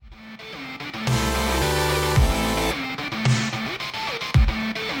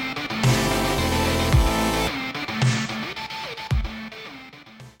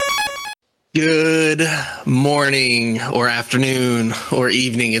Good morning or afternoon or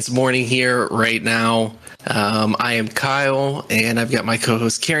evening. It's morning here right now. I am Kyle, and I've got my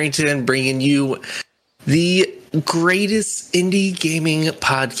co-host Carrington bringing you the greatest indie gaming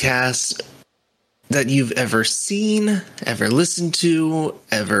podcast that you've ever seen, ever listened to,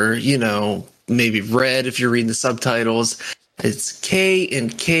 ever, maybe read if you're reading the subtitles. It's K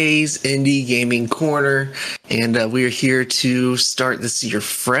and K's Indie Gaming Corner, and we're here to start this year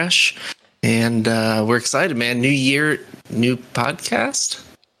fresh. And we're excited, man. New year, new podcast.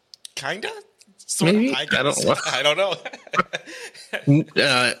 Kinda, sort Maybe of. I don't know.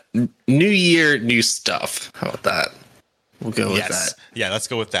 New year, new stuff. How about that? We'll go with that. Yeah, let's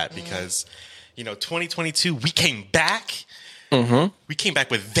go with that because 2022, we came back. Mm-hmm. We came back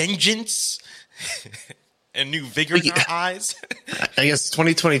with vengeance and new vigor in our eyes. I guess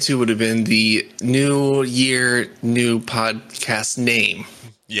 2022 would have been the new year, new podcast name.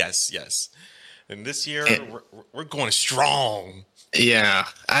 Yes. And this year, we're going strong. Yeah,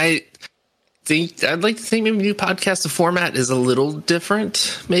 I'd like to think maybe new podcast, the format is a little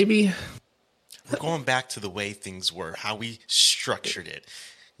different, maybe. We're going back to the way things were, how we structured it.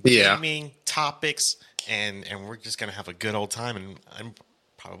 Yeah. Gaming, topics, and we're just going to have a good old time, and I'm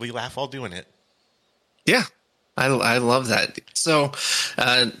probably laugh while doing it. Yeah, I love that. So,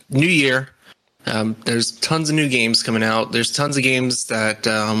 new year. There's tons of new games coming out. There's tons of games that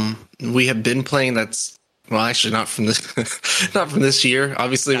we have been playing. That's actually not from this, not from this year.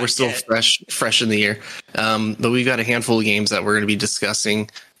 Obviously, we're still fresh in the year. But we've got a handful of games that we're going to be discussing.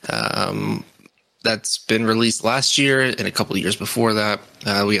 That's been released last year and a couple of years before that.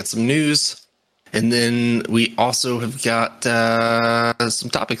 We got some news. And then we also have got some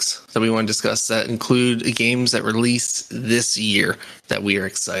topics that we want to discuss that include games that released this year that we are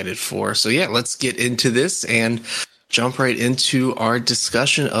excited for. So yeah, let's get into this and jump right into our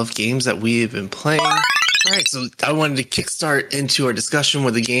discussion of games that we have been playing. All right, so I wanted to kickstart into our discussion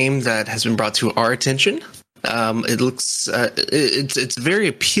with a game that has been brought to our attention. It looks it's a very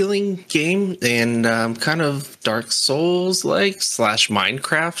appealing game and kind of Dark Souls like /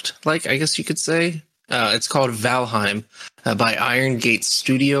 Minecraft like, I guess you could say. It's called Valheim by Iron Gate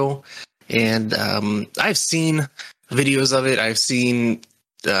Studio, and I've seen videos of it. I've seen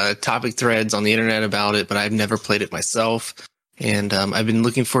topic threads on the internet about it, but I've never played it myself. And I've been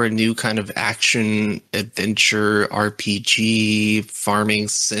looking for a new kind of action adventure RPG farming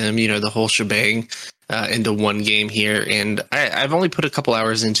sim, the whole shebang. Into one game here, and I've only put a couple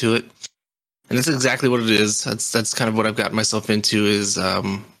hours into it, and that's exactly what it is. That's kind of what I've gotten myself into. Is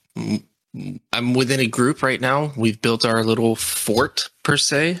I'm within a group right now. We've built our little fort per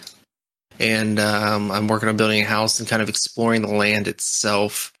se, and I'm working on building a house and kind of exploring the land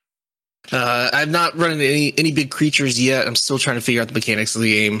itself. I've not run into any big creatures yet. I'm still trying to figure out the mechanics of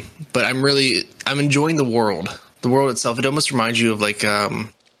the game, but I'm enjoying the world. The world itself. It almost reminds you of like a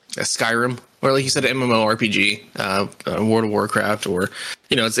Skyrim, or like you said, an MMORPG, World of Warcraft, or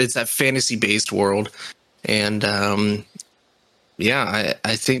it's that fantasy based world. And I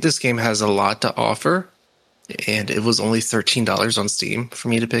think this game has a lot to offer, and it was only $13 on Steam for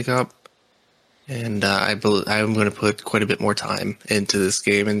me to pick up. And I'm going to put quite a bit more time into this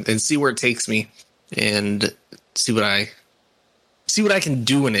game and see where it takes me, and see what I can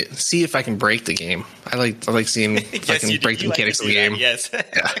do in it. See if I can break the game. I like seeing if I can break the mechanics of the game. Yes.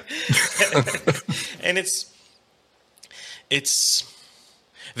 Yeah. And it's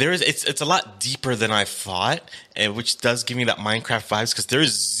a lot deeper than I thought, and which does give me that Minecraft vibes, because there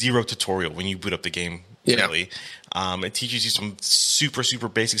is zero tutorial when you boot up the game. Really, it teaches you some super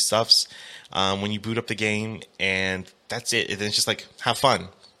basic stuffs when you boot up the game, and that's it. And it's just like, have fun.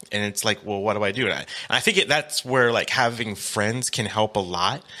 And it's like, well, what do I do? And I think that's where like having friends can help a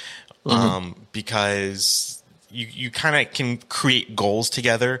lot, because you kind of can create goals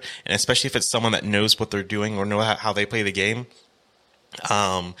together, and especially if it's someone that knows what they're doing or know how they play the game,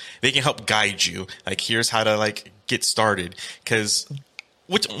 they can help guide you. Like, here's how to like get started.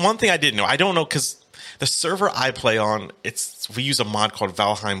 Which one thing I didn't know, I don't know, because the server I play on, we use a mod called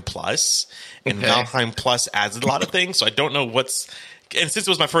Valheim Plus, and Valheim Plus adds a lot of things. So I don't know and since it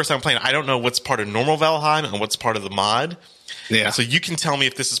was my first time playing, I don't know what's part of normal Valheim and what's part of the mod. Yeah. So you can tell me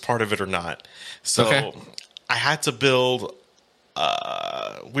if this is part of it or not. So I had to build.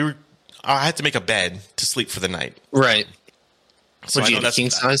 I had to make a bed to sleep for the night. Right. So would you get king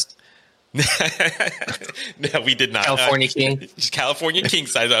size? No, we did not. California king. California king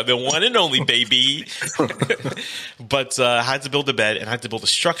size, the one and only, baby. But I had to build a bed, and I had to build a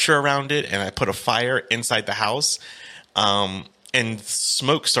structure around it, and I put a fire inside the house. and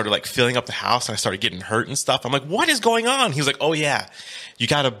smoke started like filling up the house, and I started getting hurt and stuff. I'm like, what is going on? He was like, oh yeah, you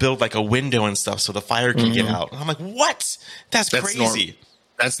got to build like a window and stuff so the fire can get out. And I'm like, what? That's crazy.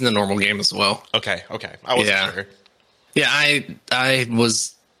 That's in the normal game as well. Okay. I wasn't sure. Yeah, I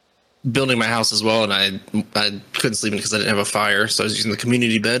was building my house as well, and I couldn't sleep because I didn't have a fire, so I was using the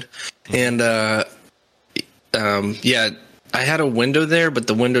community bed. And I had a window there, but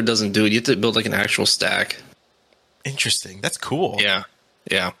the window doesn't do it. You have to build like an actual stack. Interesting. That's cool. Yeah.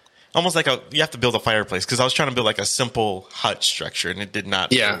 Almost like you have to build a fireplace, because I was trying to build like a simple hut structure, and it did not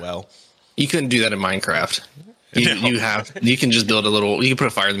go well. You couldn't do that in Minecraft. You can just build you can put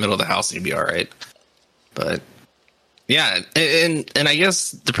a fire in the middle of the house and you'd be all right. But yeah, and I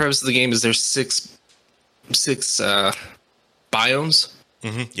guess the purpose of the game is there's six biomes.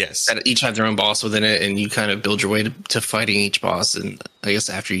 Mm-hmm. Yes. That each have their own boss within it, and you kind of build your way to fighting each boss. And I guess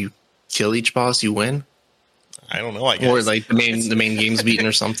after you kill each boss, you win. I don't know. I guess. Or like the main game's beaten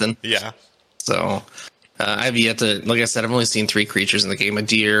or something. Yeah. So I've yet to, like I said, I've only seen 3 creatures in the game: a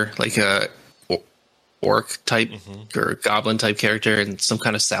deer, like a orc type or goblin type character, and some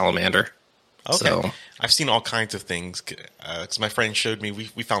kind of salamander. Okay. So, I've seen all kinds of things, because my friend showed me.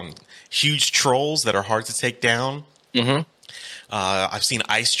 We found huge trolls that are hard to take down. Mm-hmm. I've seen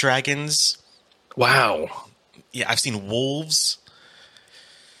ice dragons. Wow. Yeah, I've seen wolves.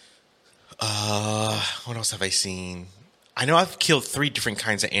 What else have I seen? I know I've killed 3 different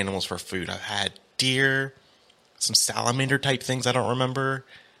kinds of animals for food. I've had deer, some salamander type things I don't remember.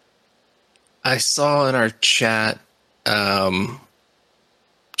 I saw in our chat,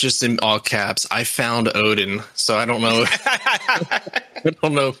 just in all caps, I found Odin. So I don't know. I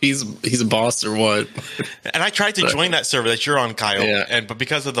don't know if he's a boss or what. And I tried to join that server that you're on, Kyle. Yeah. But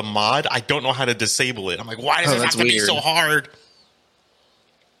because of the mod, I don't know how to disable it. I'm like, why does it have to be so hard?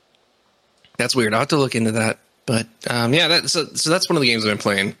 That's weird. I'll have to look into that. But yeah, so that's one of the games I've been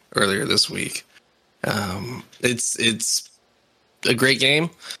playing earlier this week. It's a great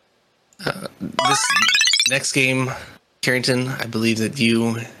game. This next game, Carrington, I believe that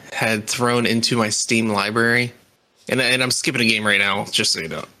you had thrown into my Steam library, and I'm skipping a game right now, just so you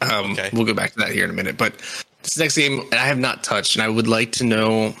know. Okay. We'll go back to that here in a minute. But this next game I have not touched, and I would like to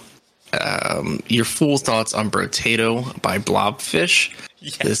know your full thoughts on Brotato by Blobfish.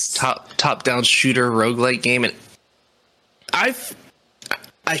 Yes. This top-down shooter roguelike game, and I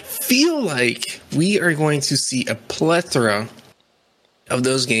feel like we are going to see a plethora of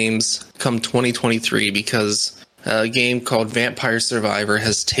those games come 2023, because a game called Vampire Survivor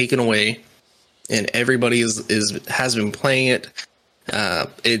has taken away, and everybody has been playing it.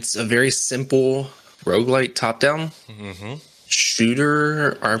 It's a very simple roguelike top-down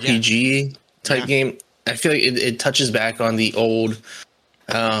shooter RPG type game. I feel like it touches back on the old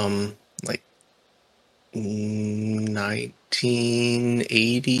like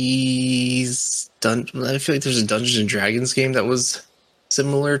 1980s I feel like there's a Dungeons and Dragons game that was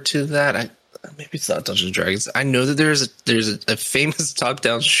similar to that. Maybe it's not Dungeons and Dragons. I know that there's a famous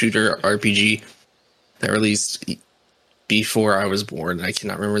top-down shooter RPG that released before I was born. I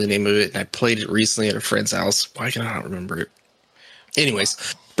cannot remember the name of it, and I played it recently at a friend's house. Why can I not remember it? Anyways,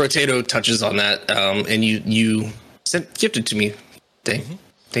 Brotato touches on that, and you gifted to me.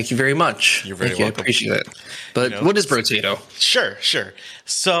 Thank you very much. You're very welcome. I appreciate it. But what is Brotato? Sure.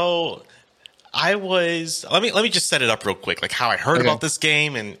 So I was let me just set it up real quick, like how I heard about this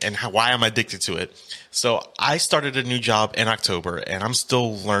game and why I'm addicted to it. So I started a new job in October, and I'm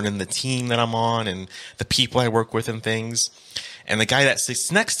still learning the team that I'm on and the people I work with and things. And the guy that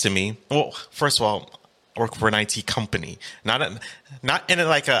sits next to me, well, first of all, I work for an IT company, I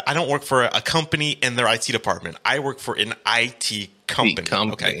don't work for a company in their IT department. I work for an IT company.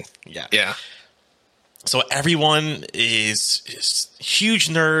 Okay. Yeah. So everyone is huge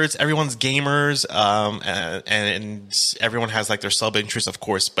nerds. Everyone's gamers, and everyone has like their sub interests, of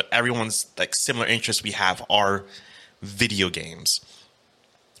course. But everyone's like similar interests we have are video games.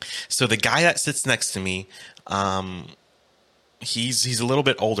 So the guy that sits next to me, he's a little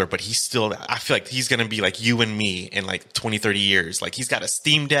bit older, but he's still, I feel like he's going to be like you and me in like 20, 30 years. Like he's got a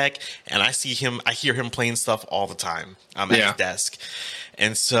Steam Deck, and I hear him playing stuff all the time at his desk.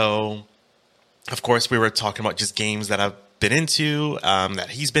 And so, of course, we were talking about just games that I've been into,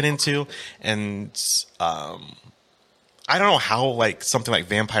 that he's been into. And I don't know how like something like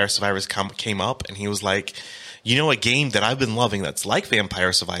Vampire Survivors came up, and he was like, a game that I've been loving that's like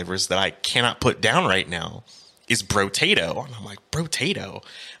Vampire Survivors that I cannot put down right now is Brotato. And I'm like, Brotato?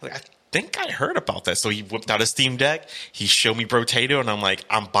 Like, I think I heard about that. So he whipped out a Steam Deck. He showed me Brotato, and I'm like,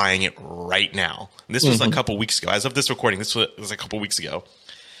 I'm buying it right now. And this was a couple weeks ago. As of this recording, this was a couple weeks ago.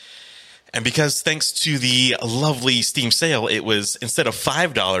 And because thanks to the lovely Steam sale, it was instead of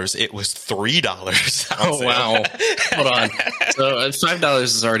 $5, it was $3. Oh, wow. Hold on. So $5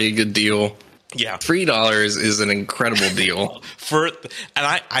 is already a good deal. Yeah. $3 is an incredible deal.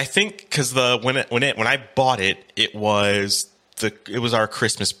 I think because when I bought it, it was our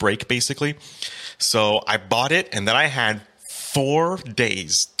Christmas break basically. So I bought it and then I had 4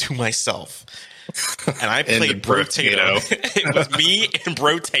 days to myself. And I played Brotato. It was me and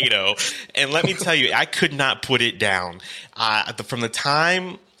Brotato. And let me tell you, I could not put it down. From the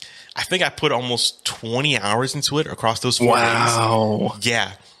time, I think I put almost 20 hours into it across those 4 days. Wow.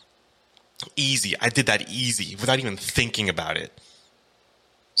 Yeah. Easy. I did that easy without even thinking about it.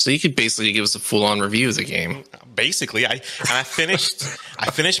 So you could basically give us a full-on review of the game. Basically, I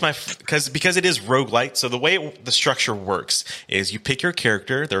finished my because it is roguelite. So the way the structure works is you pick your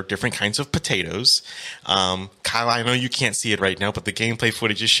character. There are different kinds of potatoes. Kyle, I know you can't see it right now, but the gameplay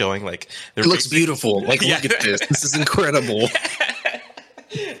footage is showing like it looks beautiful. Like look at this. This is incredible.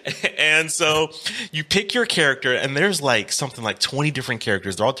 And so you pick your character, and there's like something like 20 different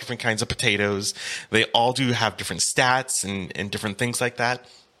characters. They're all different kinds of potatoes. They all do have different stats and different things like that.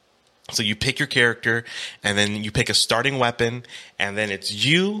 So you pick your character, and then you pick a starting weapon, and then it's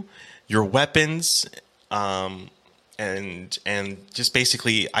you, your weapons, and just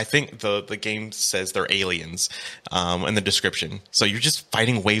basically, I think the game says they're aliens in the description. So you're just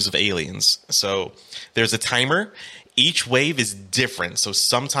fighting waves of aliens. So there's a timer. Each wave is different. So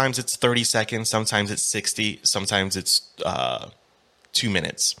sometimes it's 30 seconds, sometimes it's 60, sometimes it's 2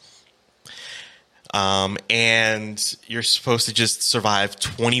 minutes. And you're supposed to just survive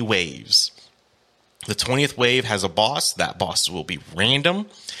 20 waves. The 20th wave has a boss. That boss will be random.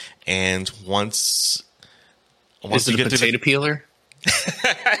 And once is it you a get potato peeler?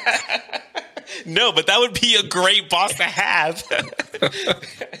 No, but that would be a great boss to have.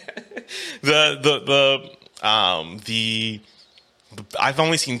 I've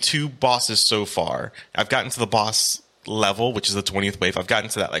only seen 2 bosses so far. I've gotten to the boss level, which is the 20th wave. I've gotten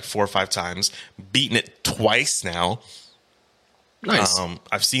to that like 4 or 5 times, beaten it twice now. Nice.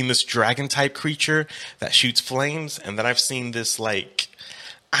 I've seen this dragon type creature that shoots flames, and then I've seen this like,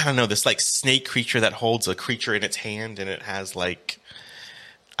 I don't know, this like snake creature that holds a creature in its hand, and it has like,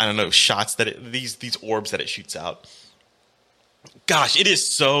 I don't know, shots that these orbs that it shoots out. Gosh, it is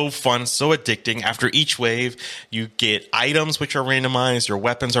so fun, so addicting. After each wave, you get items which are randomized, your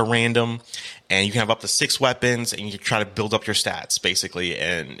weapons are random, and you can have up to 6 weapons, and you try to build up your stats, basically.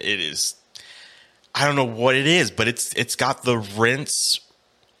 And it is, I don't know what it is, but it's got the rinse,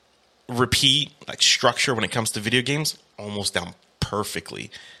 repeat, like structure when it comes to video games, almost down perfectly.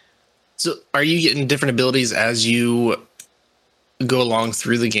 So are you getting different abilities as you go along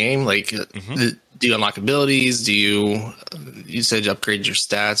through the game? Like, do you unlock abilities? Do you said you upgrade your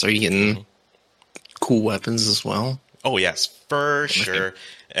stats? Are you getting cool weapons as well? Oh, yes, for sure.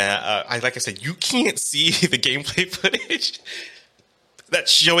 Like I said, you can't see the gameplay footage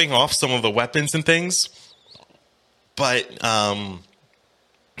that's showing off some of the weapons and things. But,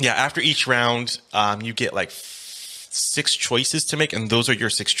 yeah, after each round, you get like 6 choices to make, and those are your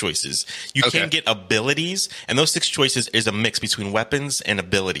 6 choices. You can get abilities, and those 6 choices is a mix between weapons and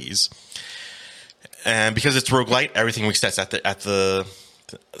abilities. And because it's roguelite, everything resets at the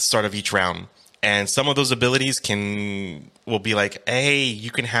start of each round. And some of those abilities will be like, hey, you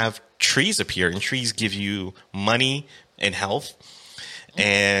can have trees appear, and trees give you money and health.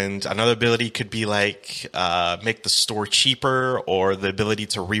 And another ability could be like make the store cheaper, or the ability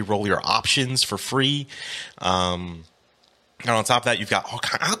to re-roll your options for free. And on top of that, you've got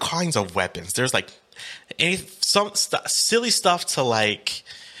all kinds of weapons. There's like some silly stuff to like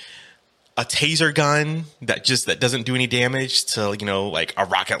a taser gun that doesn't do any damage, to, you know, like a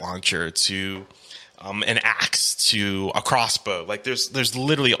rocket launcher, to an axe, to a crossbow. Like there's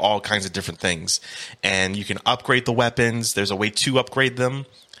literally all kinds of different things, and you can upgrade the weapons. There's a way to upgrade them.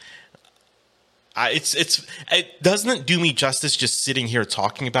 It doesn't do me justice just sitting here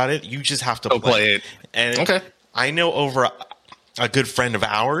talking about it. You just have to play it. And I know over a good friend of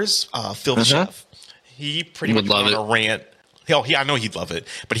ours, Phil the Chef. He pretty much went on a rant. I know he'd love it,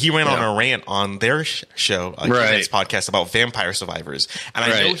 but he went on a rant on their show, his podcast about Vampire Survivors, and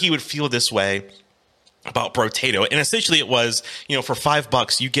I know he would feel this way about Brotato. And essentially it was, you know, for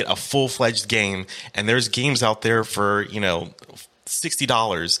 $5 you get a full-fledged game, and there's games out there for, you know,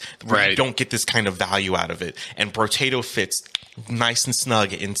 $60 where you don't get this kind of value out of it, and Brotato fits nice and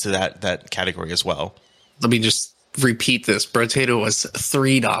snug into that category as well. Let me just repeat this. Brotato was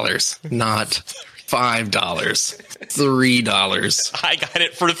 $3, not $5. $3. I got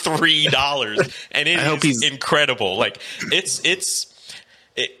it for $3, and it is incredible. Like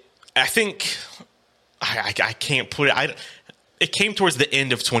I think I can't put it. It came towards the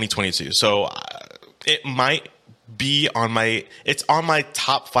end of 2022, so it might be it's on my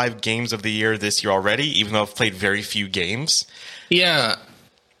top 5 games of the year this year already, even though I've played very few games. Yeah,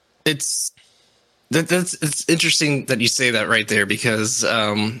 it's interesting that you say that right there, because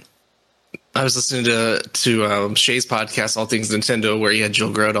I was listening to Shay's podcast, All Things Nintendo, where he had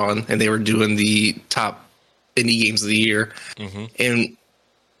Jill Groat on, and they were doing the top indie games of the year. Mm-hmm. And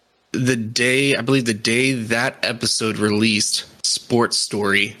I believe the day that episode released, Sports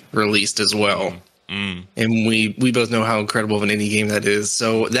Story released as well. Mm. And we both know how incredible of an indie game that is.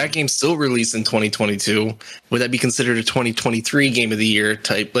 So that game still released in 2022. Would that be considered a 2023 game of the year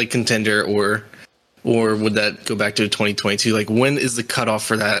type, like contender, or would that go back to 2022? Like, when is the cutoff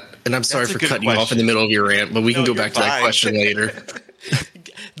for that? And I'm sorry for cutting you off in the middle of your rant, but we can go back to that question later.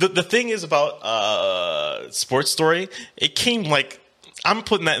 The thing is about Sports Story, it came like, I'm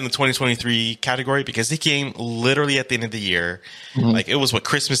putting that in the 2023 category because it came literally at the end of the year. Mm-hmm. Like, it was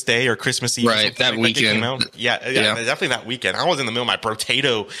Christmas Day or Christmas Eve, right? That like weekend. Came out. Yeah, definitely that weekend. I was in the middle of my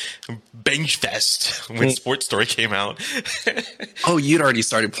potato bench fest when Sports Story came out. Oh, you'd already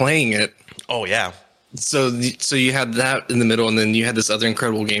started playing it. Oh yeah. So you had that in the middle, and then you had this other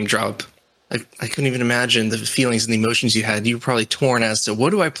incredible game drop. I couldn't even imagine the feelings and the emotions you had. You were probably torn as to,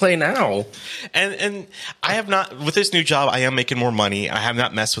 what do I play now? And I have not, with this new job, I am making more money. I have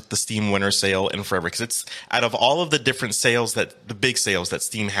not messed with the Steam winter sale in forever, because it's, out of all of the different sales, the big sales that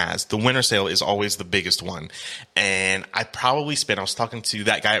Steam has, the winter sale is always the biggest one. And I probably spent, I was talking to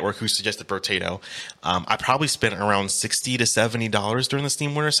that guy at work who suggested Brotato. I probably spent around $60 to $70 during the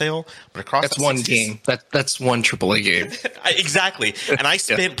Steam winter sale. But across that's one game. That's one AAA game. Exactly. And I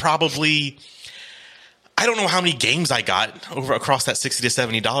spent probably, I don't know how many games I got across that $60 to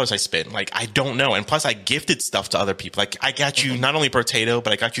 $70 I spent. Like, I don't know. And plus, I gifted stuff to other people. Like, I got you not only Brotato,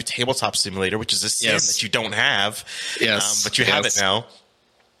 but I got you Tabletop Simulator, which is a sin that you don't have. Yes. But you have it now.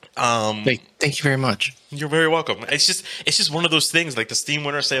 Thank you very much. You're very welcome. It's just one of those things. Like, the Steam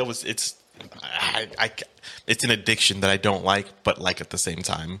winter sale it's an addiction that I don't like, but like at the same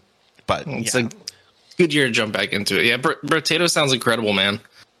time. But it's a good year to jump back into it. Yeah, Brotato sounds incredible, man.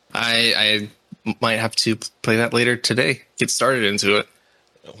 I might have to play that later today. Get started into it.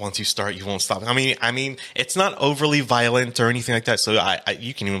 Once you start, you won't stop. I mean, it's not overly violent or anything like that. So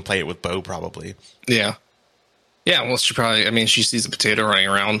you can even play it with Bo, probably. Yeah. Yeah. Well, she sees a potato running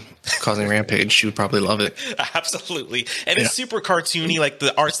around causing rampage. She would probably love it. Absolutely. And it's super cartoony. Like,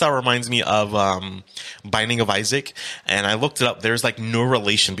 the art style reminds me of Binding of Isaac. And I looked it up. There's like no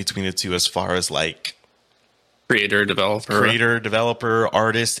relation between the two as far as like creator, developer,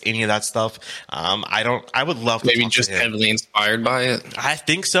 artist, any of that stuff. I would love to maybe just heavily inspired by it. I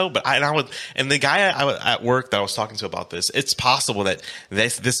think so, but and the guy at work that I was talking to about this, it's possible that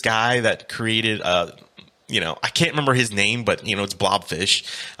this guy that created, I can't remember his name, but it's Blobfish,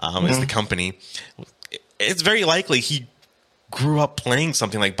 is the company. It's very likely he grew up playing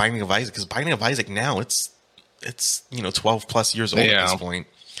something like Binding of Isaac, because Binding of Isaac now it's 12 plus years old at this point.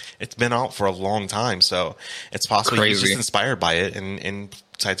 It's been out for a long time, so it's possible he was just inspired by it and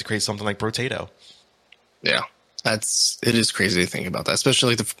decided to create something like Brotato. Yeah, it is crazy to think about that,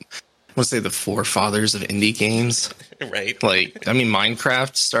 especially like the forefathers of indie games, right? Like,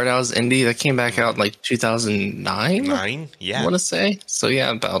 Minecraft started out as indie. That came back out in like 2009. Yeah, I want to say. So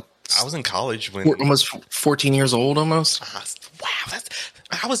yeah, I was in college when almost 14 years old, almost. Wow,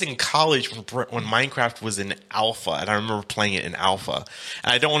 I was in college when Minecraft was in alpha, and I remember playing it in alpha.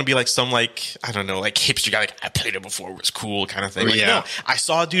 And I don't want to be like some hipster guy, like, I played it before, it was cool kind of thing. Like, no, I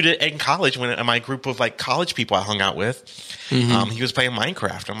saw a dude in college in my group of like college people I hung out with. Mm-hmm. He was playing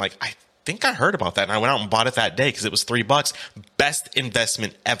Minecraft. I'm like, I think I heard about that, and I went out and bought it that day because it was $3. Best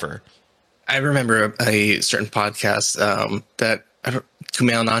investment ever. I remember a certain podcast that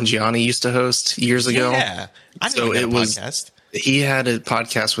Kumail Nanjiani used to host years ago. Yeah, I didn't know that podcast. He had a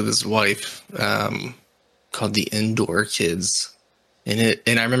podcast with his wife called The Indoor Kids, and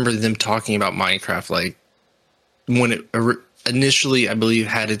I remember them talking about Minecraft, like when it initially, I believe,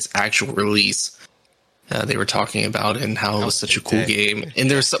 had its actual release. They were talking about it and how it was such a cool game.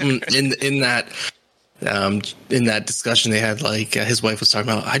 And there's something in that discussion they had, like his wife was talking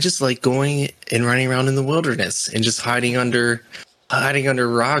about, I just like going and running around in the wilderness and just hiding under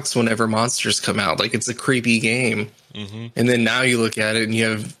rocks whenever monsters come out. Like, it's a creepy game. Mm-hmm. And then now you look at it and you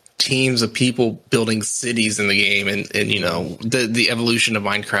have teams of people building cities in the game, and the evolution of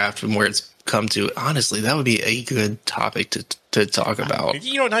Minecraft and where it's come to. Honestly, that would be a good topic to talk about.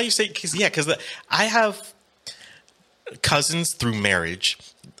 Now you say, because I have cousins through marriage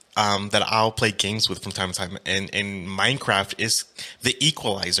that I'll play games with from time to time, and Minecraft is the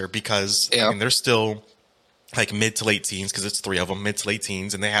equalizer because I mean, they're still like mid to late teens, because it's 3 of them, mid to late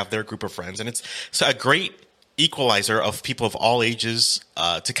teens, and they have their group of friends, and it's so a great equalizer of people of all ages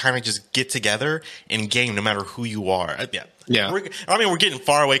to kind of just get together and game no matter who you are. We're getting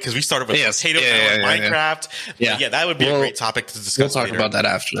far away because we started with potato and Minecraft. Yeah, that would be a great topic to discuss. We'll talk about that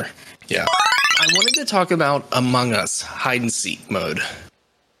after. Yeah, I wanted to talk about Among Us hide and seek mode.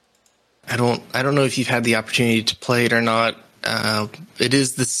 I don't know if you've had the opportunity to play it or not. It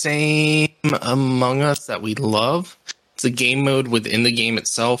is the same Among Us that we love. It's a game mode within the game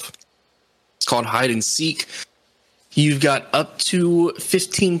itself. It's called hide and seek. You've got up to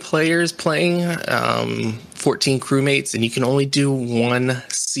 15 players playing, 14 crewmates, and you can only do one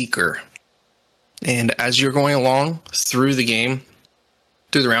seeker. And as you're going along through the game,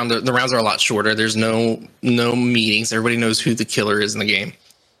 through the rounds are a lot shorter. There's no meetings. Everybody knows who the killer is in the game.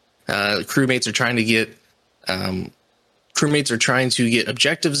 Crewmates are trying to get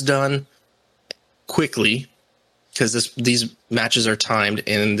objectives done quickly because these matches are timed,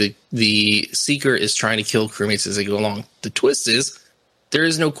 and the seeker is trying to kill crewmates as they go along. The twist is there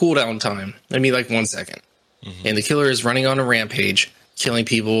is no cooldown time. Maybe like 1 second, and the killer is running on a rampage, killing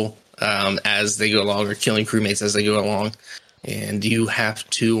people as they go along, or killing crewmates as they go along, and you have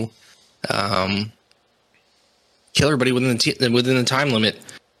to kill everybody within the time limit.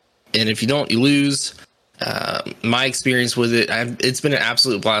 And if you don't, you lose. My experience with it, it's been an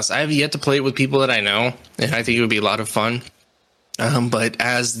absolute blast. I have yet to play it with people that I know, and I think it would be a lot of fun. But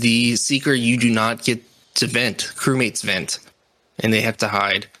as the seeker, you do not get to vent. Crewmates vent, and they have to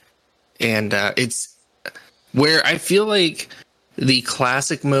hide. And it's where I feel like the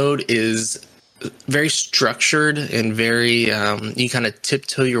classic mode is very structured and very you kind of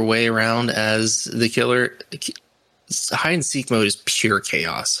tiptoe your way around as the killer. Hide and seek mode is pure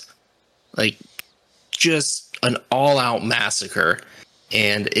chaos. Like, just an all-out massacre,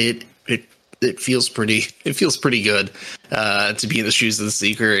 and it feels pretty good to be in the shoes of the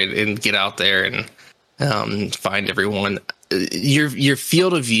seeker and get out there and find everyone. Your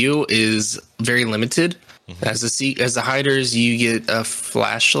field of view is very limited. As the hiders, you get a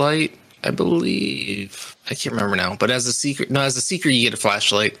flashlight, I believe. I can't remember now, but as a seeker, you get a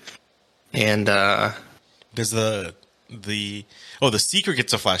flashlight, and does the seeker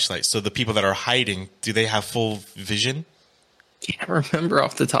gets a flashlight. So the people that are hiding, do they have full vision? Can't remember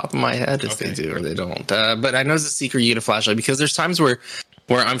off the top of my head if they do or they don't. But I know as a seeker, you get a flashlight because there's times where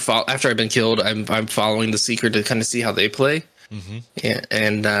after I've been killed, I'm following the seeker to kind of see how they play.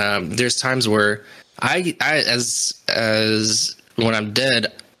 And there's times where I as when I'm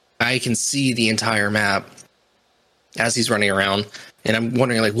dead, I can see the entire map as he's running around. And I'm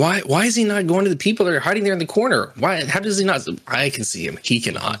wondering, like, why is he not going to the people that are hiding there in the corner? How does he not? I can see him. He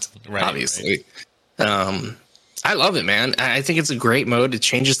cannot, obviously. Right. I love it, man. I think it's a great mode. It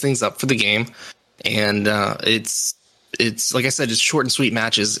changes things up for the game. And it's like I said, it's short and sweet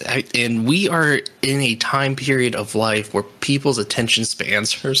matches. And we are in a time period of life where people's attention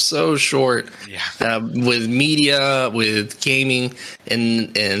spans are so short. Yeah. With media, with gaming,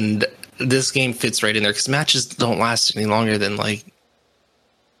 and this game fits right in there because matches don't last any longer than, like,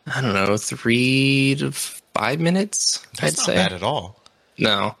 I don't know, 3 to 5 minutes. That's not bad at all.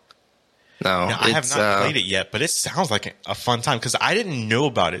 No. I have not played it yet, but it sounds like a fun time because I didn't know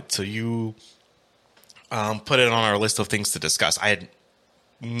about it till you put it on our list of things to discuss. I had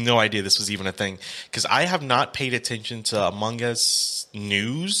no idea this was even a thing because I have not paid attention to Among Us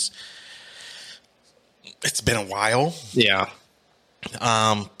news. It's been a while. Yeah.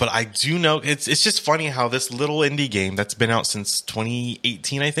 But I do know it's just funny how this little indie game that's been out since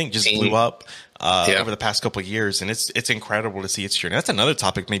 2018, I think, just blew up over the past couple of years, and it's incredible to see its journey. That's another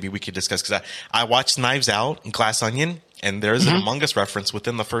topic maybe we could discuss because I watched Knives Out and Glass Onion, and there's an Among Us reference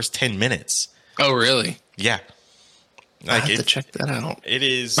within the first 10 minutes. Oh, really? Yeah. I have to check that out. It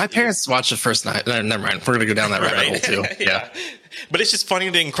is. My parents watched the first night. Never mind. We're gonna go down that rabbit hole too. Yeah. But it's just funny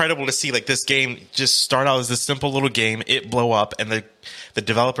and incredible to see like this game just start out as this simple little game, it blow up, and the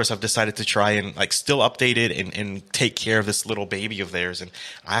developers have decided to try and like still update it and take care of this little baby of theirs. And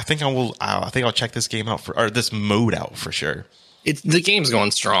I think I'll check this game out or this mode out for sure. The game's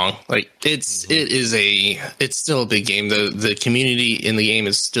going strong. Like it's still a big game. The community in the game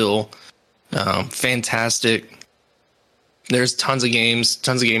is still fantastic. There's tons of game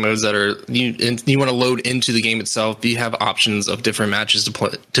modes that are you want to load into the game itself. You have options of different matches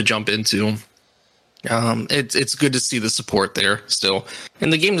to jump into. It's good to see the support there still,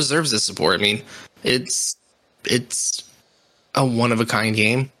 and the game deserves this support. I mean, it's a one of a kind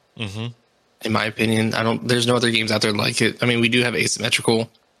game, in my opinion. There's no other games out there like it. I mean, we do have Asymmetrical,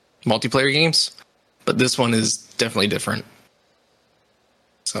 multiplayer games, but this one is definitely different.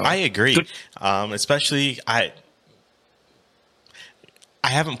 So I agree. Especially I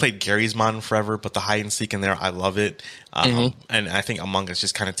haven't played Gary's Mod in forever, but the hide and seek in there, I love it. And I think Among Us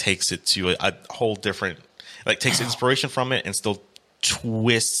just kind of takes it to a whole different, like takes inspiration from it and still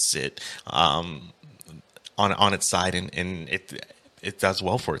twists it on its side, and it does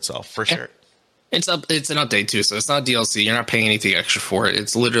well for itself for sure. It's an update too, so it's not DLC. You're not paying anything extra for it.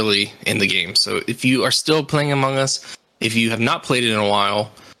 It's literally in the game. So if you are still playing Among Us, if you have not played it in a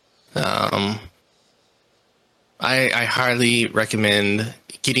while, I highly recommend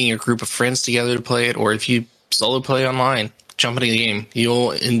getting a group of friends together to play it, or if you solo play online, jump into the game.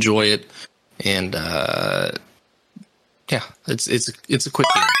 You'll enjoy it, and yeah, it's a quick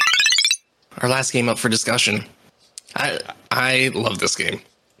game. Our last game up for discussion. I love this game.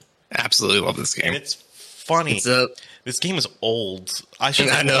 Absolutely love this game. And it's funny. This game is old. I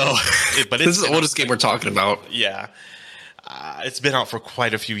know, but this is the oldest game we're talking about. Yeah. It's been out for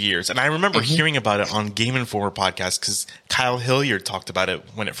quite a few years. And I remember hearing about it on Game Informer podcast because Kyle Hilliard talked about it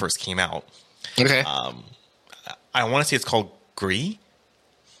when it first came out. Okay. I want to say it's called Gris.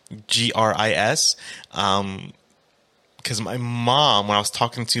 Gris. Because my mom, when I was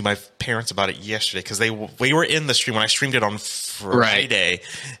talking to my parents about it yesterday, because we were in the stream when I streamed it on Friday. Right.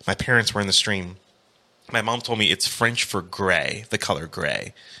 My parents were in the stream. My mom told me it's French for gray, the color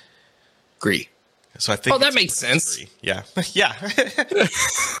gray. Gris. So I think. Oh, that makes sense. Gris. Yeah. Yeah.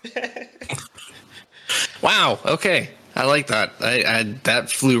 Wow. Okay. I like that.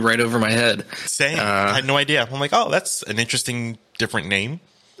 That flew right over my head. Same. I had no idea. I'm like, oh, that's an interesting, different name.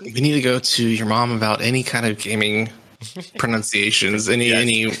 We need to go to your mom about any kind of gaming pronunciations,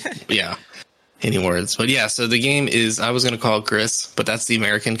 any words. But yeah, so the game is, I was going to call it Gris, but that's the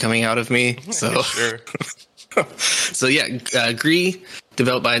American coming out of me. So sure. So yeah, Gris,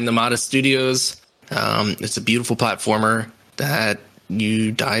 developed by Nomada Studios. It's a beautiful platformer that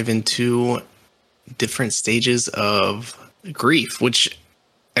you dive into different stages of grief, which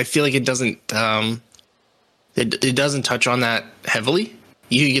I feel like it doesn't it doesn't touch on that heavily.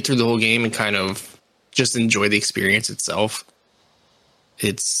 You can get through the whole game and kind of just enjoy the experience itself.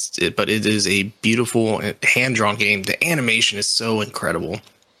 But it is a beautiful hand-drawn game. The animation is so incredible.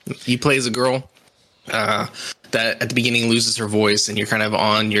 You play as a girl that at the beginning loses her voice, and you're kind of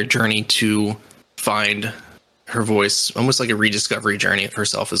on your journey to find her voice, almost like a rediscovery journey of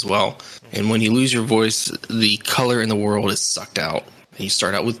herself as well. And when you lose your voice, the color in the world is sucked out. And you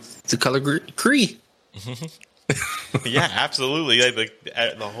start out with the color Gris. Yeah, absolutely.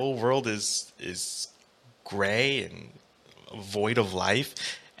 The whole world is gray and void of life.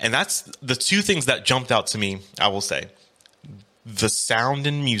 And that's the two things that jumped out to me, I will say. The sound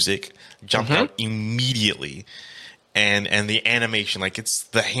and music jumped out immediately. And the animation, like it's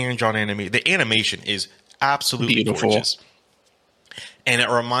the hand-drawn animation. The animation is absolutely beautiful. Gorgeous. And it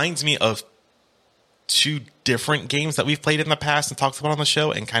reminds me of two different games that we've played in the past and talked about on the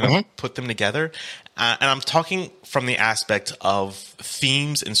show and kind of put them together. And I'm talking from the aspect of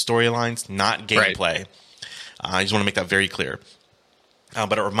themes and storylines, not gameplay. Right. I just want to make that very clear.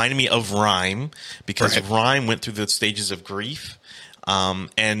 But it reminded me of Rime because Rime went through the stages of grief.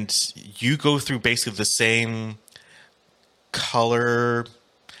 And you go through basically the same color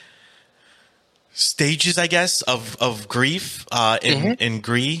stages, I guess, of grief in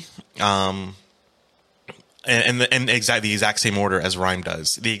Gris. And the exact same order as Rime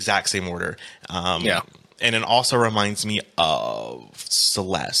does. The exact same order. And it also reminds me of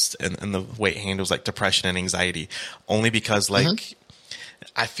Celeste and the way it handles like depression and anxiety. Only because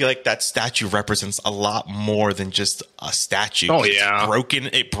I feel like that statue represents a lot more than just a statue. Oh, it's broken.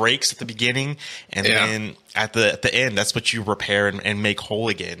 It breaks at the beginning, and then at the end, that's what you repair and make whole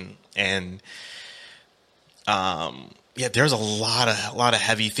again. And there's a lot of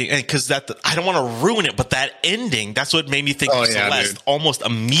heavy things because I don't want to ruin it, but that ending, that's what made me think of Celeste almost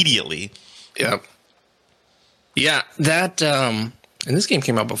immediately. Yeah, that and this game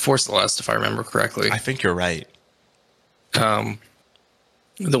came out before Celeste, if I remember correctly. I think you're right.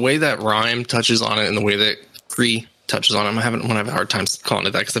 The way that Rime touches on it and the way that Gris touches on it, I'm having a hard time calling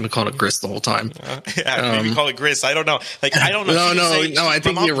it that because I've been calling it Gris the whole time. Maybe call it Gris. I don't know. I don't know. No. I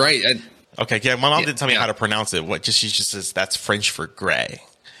think you're right. Okay, yeah. My mom didn't tell me how to pronounce it. She just says that's French for gray.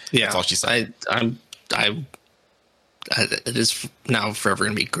 Yeah, that's all she said. It is now forever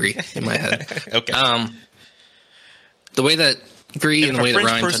gonna be Gris in my head. Okay. The way that Gris and the way that Rime touches...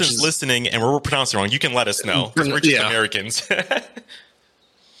 If a French person's listening and we're pronouncing wrong, you can let us know. We're just Americans.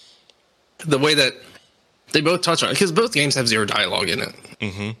 The way that they both touch on it, because both games have zero dialogue in it.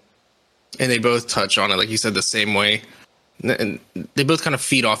 And they both touch on it, like you said, the same way and they both kind of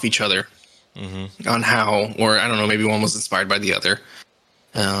feed off each other on how, or I don't know, maybe one was inspired by the other,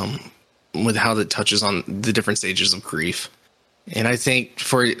 with how that touches on the different stages of grief. And I think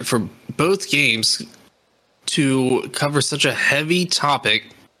for both games to cover such a heavy topic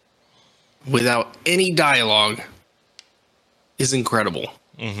without any dialogue is incredible.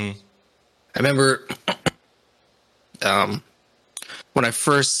 I remember when I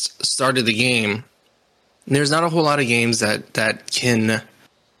first started the game, there's not a whole lot of games that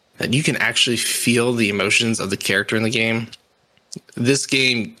you can actually feel the emotions of the character in the game. This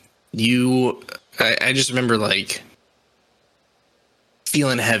game, I just remember like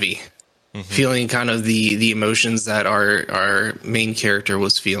feeling heavy, feeling kind of the emotions that our main character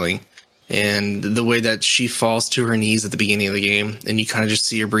was feeling, and the way that she falls to her knees at the beginning of the game, and you kind of just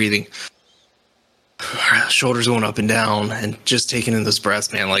see her breathing, her shoulders going up and down, and just taking in those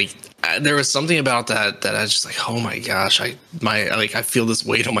breaths, man. Like there was something about that I was just like, oh my gosh, I feel this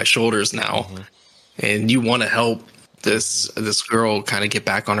weight on my shoulders now, and you want to help this girl kind of get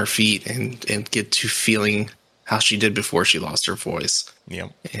back on her feet and get to feeling how she did before she lost her voice. Yeah.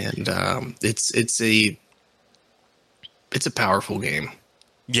 And it's a powerful game.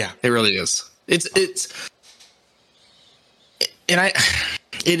 Yeah. It really is. It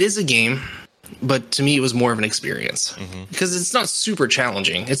is a game, but to me it was more of an experience because it's not super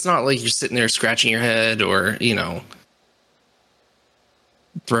challenging. It's not like you're sitting there scratching your head or,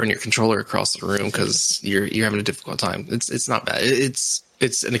 throwing your controller across the room because you're having a difficult time. It's not bad. It's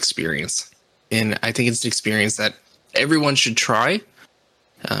an experience. And I think it's an experience that everyone should try.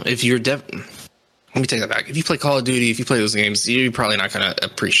 If you're let me take that back. If you play Call of Duty, if you play those games, you're probably not going to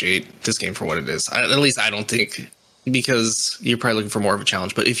appreciate this game for what it is. At least I don't think, because you're probably looking for more of a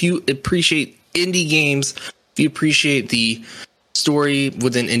challenge. But if you appreciate indie games, if you appreciate the story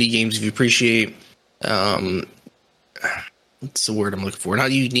within indie games, if you appreciate, what's the word I'm looking for?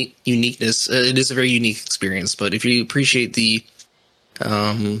 Not uniqueness. It is a very unique experience. But if you appreciate the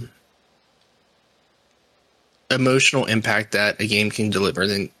emotional impact that a game can deliver,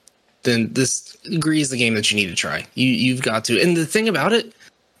 then this is the game that you need to try. You've got to. And the thing about it,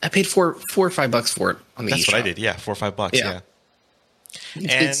 I paid $4 or $5 for it on the eShop. That's what I did. Yeah, $4 or $5. Yeah.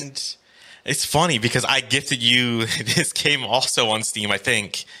 And it's funny because I gifted you this game also on Steam. I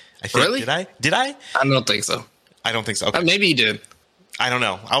think. Really? Did I? I don't think so. I don't think so. Okay. Maybe you did. I don't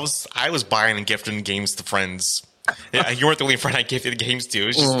know. I was buying and gifting games to friends. Yeah, you weren't the only friend I gifted games to. It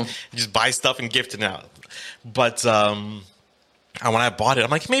was just buy stuff and gift it out. But when I bought it, I'm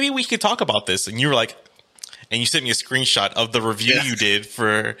like, maybe we could talk about this. And you were like, and you sent me a screenshot of the review you did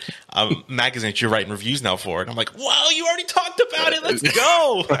for a magazine that you're writing reviews now for. And I'm like, wow, you already talked about it. Let's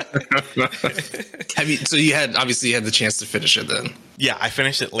go. So you had the chance to finish it then? Yeah, I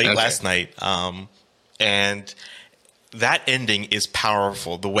finished it late last night. And that ending is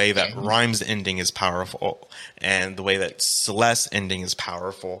powerful. The way that Rhyme's ending is powerful, and the way that Celeste's ending is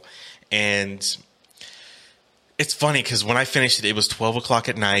powerful. And it's funny because when I finished it, it was 12 o'clock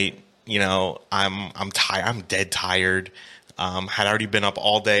at night. I'm tired. I'm dead tired. Had already been up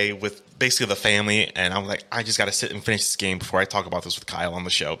all day with basically the family, and I'm like, I just got to sit and finish this game before I talk about this with Kyle on the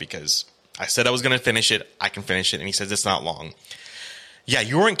show, because I said I was going to finish it. I can finish it, and he says it's not long. Yeah,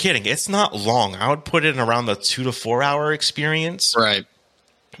 you weren't kidding. It's not long. I would put it in around the 2 to 4 hour experience. Right.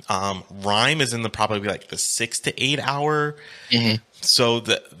 Rhyme is in probably like the 6 to 8 hour. So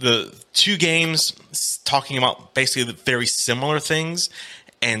the two games talking about basically very similar things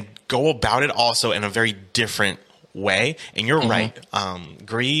and go about it also in a very different way. And you're right.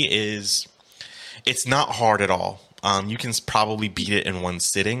 Gris it's not hard at all. You can probably beat it in one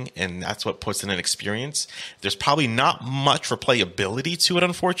sitting, and that's what puts in an experience. There's probably not much replayability to it,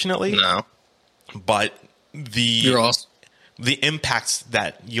 unfortunately. No. But the impacts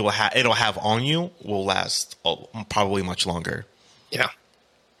that it'll have on you will last probably much longer. Yeah.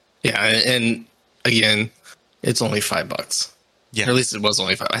 Yeah, and again, it's only $5. Yeah. Or at least it was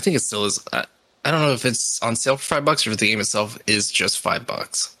only $5. I think it still is. I don't know if it's on sale for $5 or if the game itself is just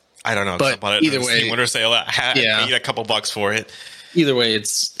 $5. I don't know. But either way, Winter Sale, I paid a couple bucks for it. Either way,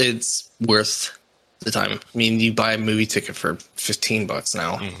 it's worth the time. I mean, you buy a movie ticket for $15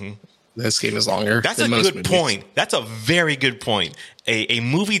 now. This game is longer. That's a good point. That's a very good point. A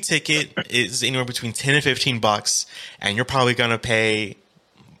movie ticket is anywhere between $10 and $15, and you're probably going to pay,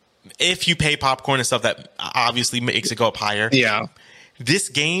 if you pay popcorn and stuff, that obviously makes it go up higher. Yeah. This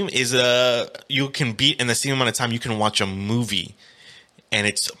game is you can beat in the same amount of time you can watch a movie, and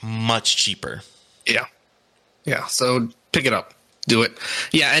it's much cheaper. Yeah. Yeah. So pick it up. Do it.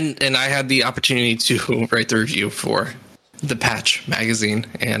 Yeah. And I had the opportunity to write the review for the Patch magazine,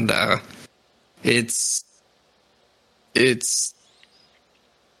 and it's it's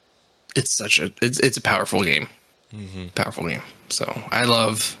it's a powerful game. Powerful game. So I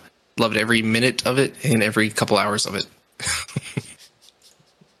loved every minute of it and every couple hours of it.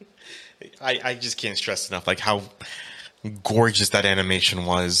 I just can't stress enough like how gorgeous that animation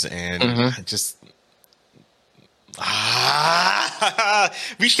was, and I just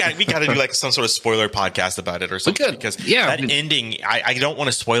we got to do like some sort of spoiler podcast about it or something, because that ending, I don't want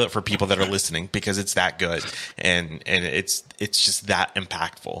to spoil it for people that are listening, because it's that good, and it's just that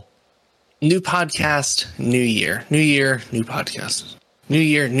impactful. New podcast, new year, new podcast, new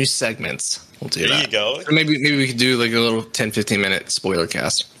year, new segments. We'll do that. There you go. Or maybe we could do like a little 10-15 minute spoiler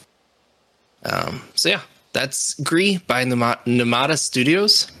cast. So yeah, that's Gree by Namada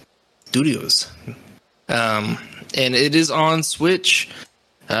Studios. And it is on Switch,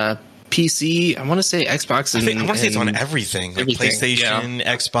 PC. I want to say Xbox. I want to say it's on everything. Like PlayStation,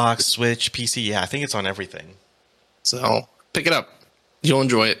 Xbox, Switch, PC. Yeah, I think it's on everything. So pick it up. You'll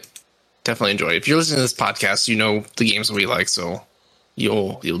enjoy it. Definitely enjoy it. If you're listening to this podcast, you know the games that we like, so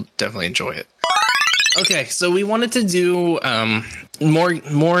you'll definitely enjoy it. Okay, so we wanted to do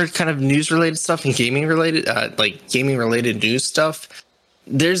more kind of news related stuff and gaming related, like gaming related news stuff.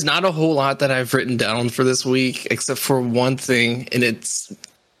 There's not a whole lot that I've written down for this week, except for one thing, and it's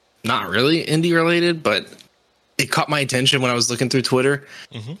not really indie related, but it caught my attention when I was looking through Twitter.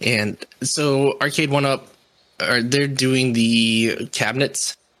 And so Arcade 1UP, they're doing the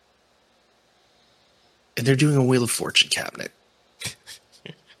cabinets, and they're doing a Wheel of Fortune cabinet.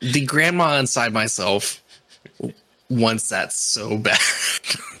 The grandma inside myself wants that so bad.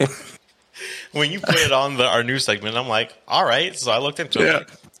 When you put it on our news segment, I'm like, all right. So I looked into it. Like,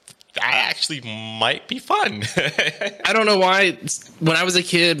 that actually might be fun. I don't know why. When I was a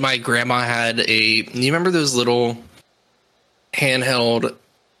kid, my grandma had you remember those little handheld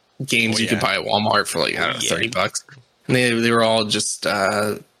games you could buy at Walmart for like, I don't know, $30? And they were all just,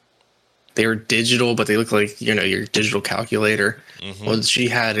 they were digital, but they look like, your digital calculator. Well, she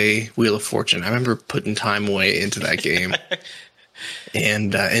had a Wheel of Fortune. I remember putting time away into that game.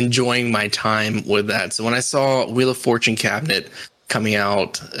 And enjoying my time with that. So when I saw Wheel of Fortune cabinet coming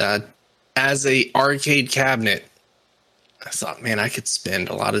out as a arcade cabinet, I thought, man, I could spend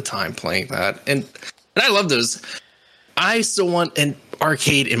a lot of time playing that. And I love those. I still want an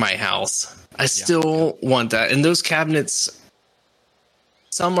arcade in my house. I still want that. And those cabinets,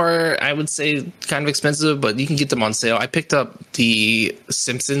 some are, I would say, kind of expensive, but you can get them on sale. I picked up the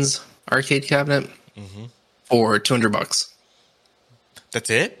Simpsons arcade cabinet for $200. That's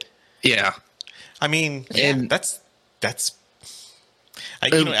it? Yeah. I mean, that's.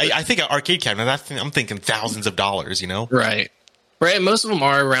 I think an arcade cabinet. I'm thinking thousands of dollars. Right. Most of them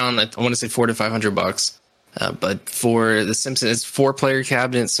are around, I want to say $400 to $500. But for the Simpsons, it's 4-player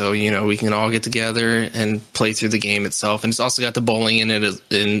cabinet, so we can all get together and play through the game itself. And it's also got the bowling in it,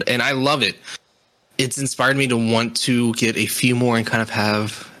 and I love it. It's inspired me to want to get a few more and kind of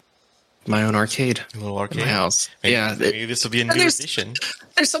have my own arcade. A little arcade in my house. Maybe this will be a new addition.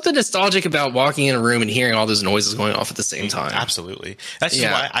 There's something nostalgic about walking in a room and hearing all those noises going off at the same time. Absolutely. That's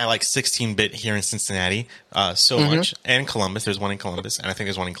just why I like 16-bit here in Cincinnati so much. And Columbus. There's one in Columbus, and I think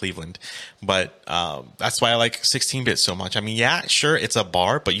there's one in Cleveland. But that's why I like 16-bit so much. I mean, yeah, sure, it's a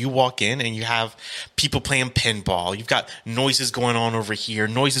bar, but you walk in and you have people playing pinball. You've got noises going on over here,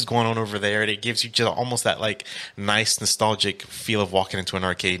 noises going on over there, and it gives you just almost that like nice nostalgic feel of walking into an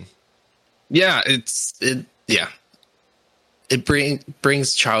arcade. Yeah, it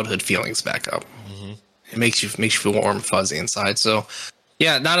brings childhood feelings back up. It makes you feel warm and fuzzy inside. So,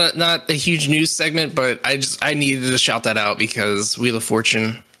 yeah, not a huge news segment, but I needed to shout that out because Wheel of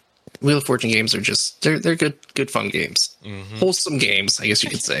Fortune games are just they're good fun games, wholesome games, I guess you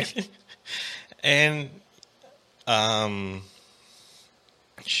could say. And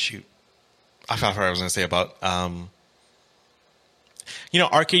shoot, I forgot what I was going to say about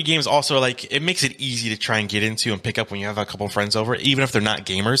arcade games also, like, it makes it easy to try and get into and pick up when you have a couple of friends over, even if they're not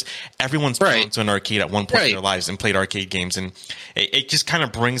gamers. Everyone's gone to an arcade at one point in their lives and played arcade games, and it just kind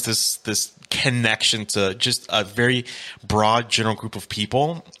of brings this connection to just a very broad general group of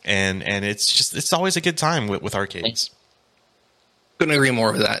people, and it's always a good time with arcades. Couldn't agree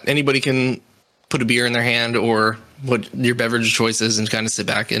more with that. Anybody can put a beer in their hand or what your beverage choice is and kind of sit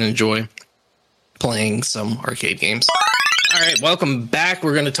back and enjoy playing some arcade games. All right, welcome back.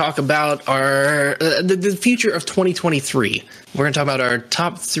 We're going to talk about our the future of 2023. We're going to talk about our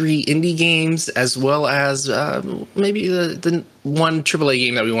top 3 indie games, as well as maybe the one AAA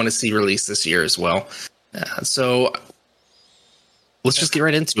game that we want to see released this year as well. So let's just get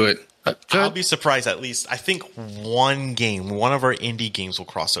right into it. I'll be surprised. At least I think one of our indie games will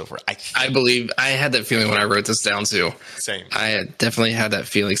cross over. I believe I had that feeling when I wrote this down too. Same. I definitely had that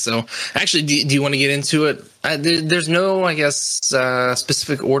feeling. So actually, do you want to get into it? There's no, I guess,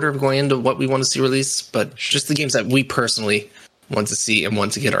 specific order of going into what we want to see released, but just the games that we personally want to see and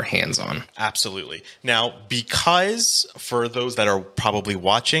want to get our hands on. Absolutely. Now, because for those that are probably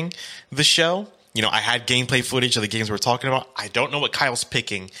watching the show, I had gameplay footage of the games we're talking about. I don't know what Kyle's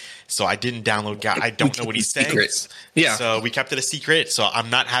picking, so I didn't download. I don't know what he's saying. Yeah. So we kept it a secret. So I'm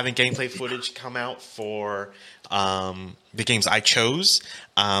not having gameplay footage come out for the games I chose.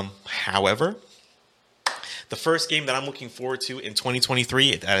 However, the first game that I'm looking forward to in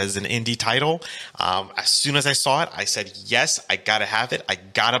 2023, that is an indie title. As soon as I saw it, I said, yes, I got to have it. I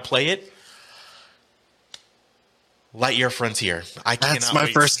got to play it. Lightyear Frontier. That's my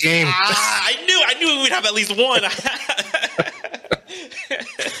first game. I knew we'd have at least one.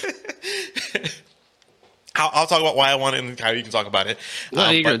 I'll talk about why I want it and how you can talk about it.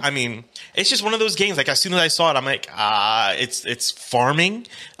 But I mean, it's just one of those games. Like as soon as I saw it, I'm like, it's farming,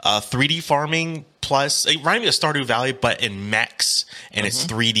 3D farming plus. It reminded me of Stardew Valley, but in mechs, and it's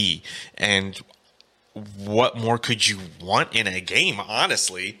 3D. And what more could you want in a game?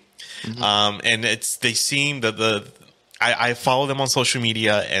 Honestly, and they seem that I follow them on social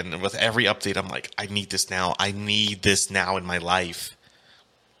media, and with every update, I'm like, I need this now. I need this now in my life.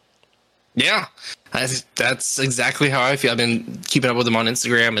 Yeah, that's exactly how I feel. I've been keeping up with them on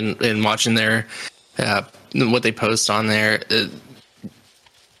Instagram and watching their what they post on there.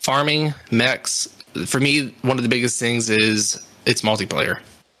 Farming, mechs. For me, one of the biggest things is it's multiplayer.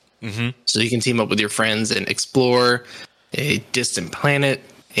 So you can team up with your friends and explore a distant planet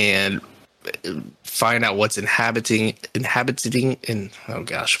and find out what's inhabiting and oh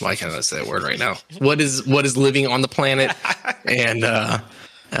gosh, why can't I say that word right now? What is living on the planet and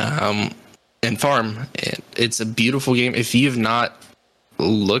farm. And it's a beautiful game. If you've not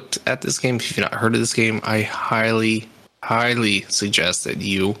looked at this game, if you've not heard of this game, I highly suggest that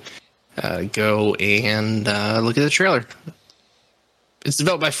you go and look at the trailer. It's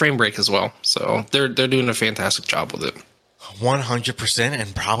developed by Framebreak as well, so they're doing a fantastic job with it. 100%,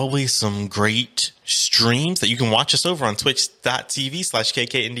 and probably some great streams that you can watch us over on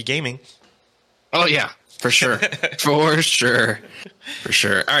twitch.tv/KK Indie Gaming. Oh yeah, for sure. For sure.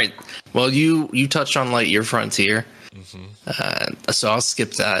 All right. Well, you touched on Lightyear Frontier. So I'll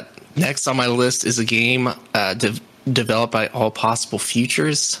skip that. Next on my list is a game developed by All Possible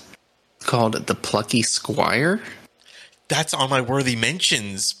Futures called The Plucky Squire. That's on my worthy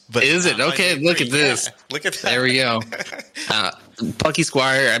mentions. But is it? Okay, look at this. Yeah, look at that. There we go. Plucky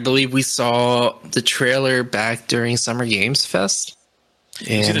Squire, I believe we saw the trailer back during Summer Games Fest.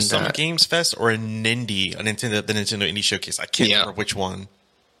 Is it a Summer Games Fest or the Nintendo Indie Showcase? I can't remember which one.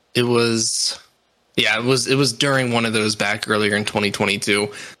 It was during one of those back earlier in 2022,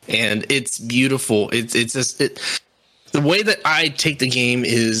 and it's beautiful. The way that I take the game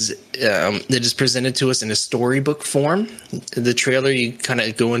is that is presented to us in a storybook form. The trailer, you kind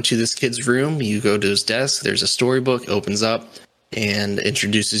of go into this kid's room, you go to his desk, there's a storybook, opens up, and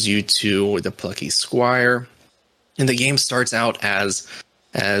introduces you to the Plucky Squire. And the game starts out as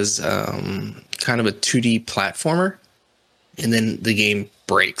kind of a 2D platformer, and then the game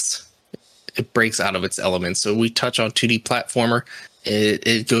breaks. It breaks out of its elements. So we touch on 2D platformer.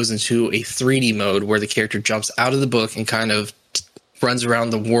 It goes into a 3D mode where the character jumps out of the book and kind of runs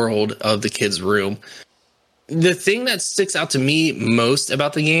around the world of the kid's room. The thing that sticks out to me most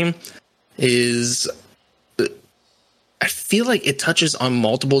about the game is I feel like it touches on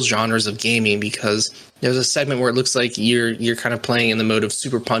multiple genres of gaming, because there's a segment where it looks like you're kind of playing in the mode of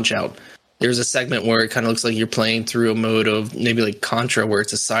Super Punch-Out. There's a segment where it kind of looks like you're playing through a mode of maybe like Contra, where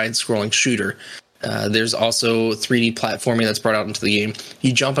it's a side-scrolling shooter. There's also 3D platforming that's brought out into the game.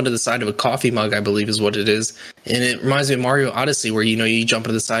 You jump onto the side of a coffee mug, I believe is what it is. And it reminds me of Mario Odyssey, where, you jump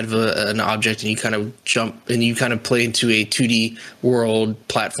onto the side of an object and you kind of jump and you kind of play into a 2D world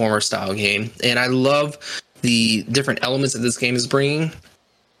platformer style game. And I love the different elements that this game is bringing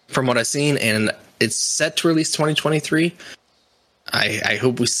from what I've seen. And it's set to release 2023. I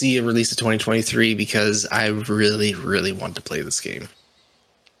hope we see a release of 2023, because I really, really want to play this game.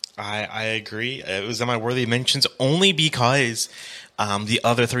 I agree. It was on my worthy mentions only because the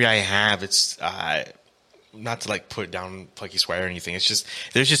other three I have, it's not to like put down Plucky Squire or anything. It's just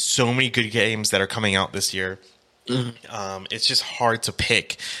there's just so many good games that are coming out this year It's just hard to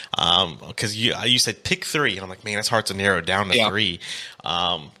pick because you said pick three, and I'm like, man, it's hard to narrow it down to three.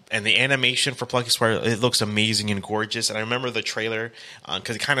 And the animation for Plucky Square, it looks amazing and gorgeous. And I remember the trailer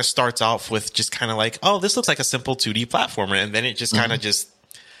because it kind of starts off with just kind of like, oh, this looks like a simple 2D platformer, and then it just kind of just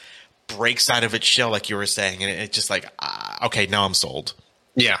breaks out of its shell, like you were saying, and it's just like, okay, now I'm sold.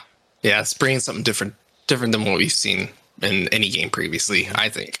 Yeah, it's bringing something different than what we've seen in any game previously, I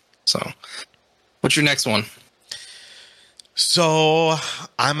think. So, what's your next one? So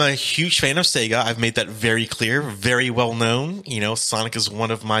I'm a huge fan of Sega. I've made that very clear, very well known. You know, Sonic is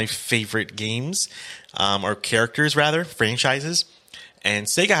one of my favorite games, or characters rather, franchises. And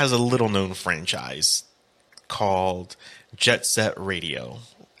Sega has a little known franchise called Jet Set Radio.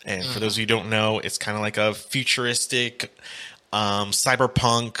 And for those of you who don't know, it's kind of like a futuristic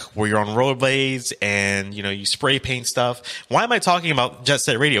cyberpunk where you're on rollerblades and you spray paint stuff. Why am I talking about Jet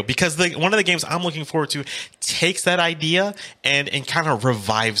Set Radio? Because one of the games I'm looking forward to takes that idea and kind of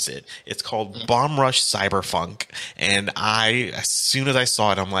revives it. It's called Bomb Rush Cyberpunk, and as soon as I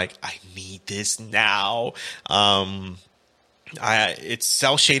saw it, I'm like, I need this now. It's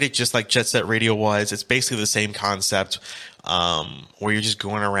cell shaded just like Jet Set Radio was. It's basically the same concept. Where you're just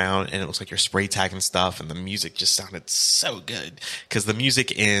going around and it looks like you're spray tagging stuff, and the music just sounded so good because the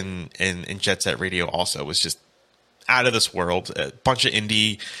music in Jet Set Radio also was just out of this world. A bunch of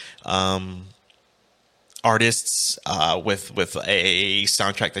indie artists with a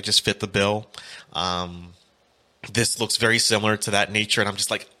soundtrack that just fit the bill. This looks very similar to that nature, and I'm just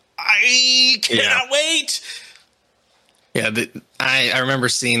like, I cannot wait. Yeah, I remember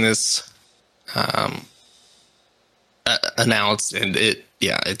seeing this announced, and it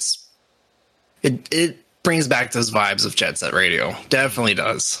brings back those vibes of Jet Set Radio. Definitely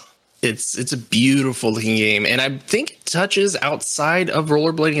does. It's a beautiful looking game, and I think it touches outside of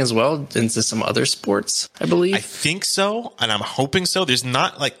rollerblading as well into some other sports, I believe. I think so, and I'm hoping so. There's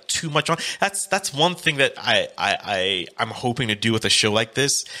not like too much on. That's one thing that I'm hoping to do with a show like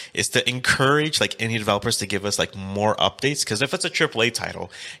this is to encourage like any developers to give us like more updates, because if it's a AAA title,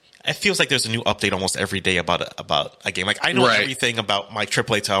 it feels like there's a new update almost every day about a game. Like I know everything about my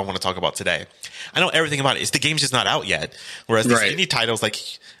AAA title I want to talk about today. I know everything about it. The game's just not out yet. Whereas these indie titles, like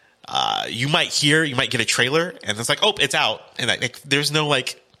you might get a trailer and it's like, oh, it's out, and like there's no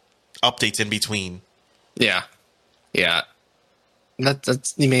like updates in between. Yeah.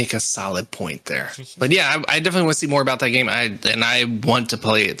 That's you make a solid point there. But yeah, I definitely want to see more about that game. I want to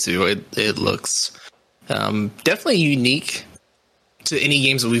play it too. It looks definitely unique to any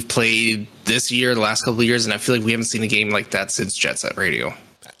games that we've played this year, the last couple of years, and I feel like we haven't seen a game like that since Jet Set Radio.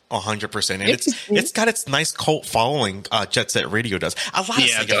 100%, and it's got its nice cult following. Jet Set Radio does. A lot of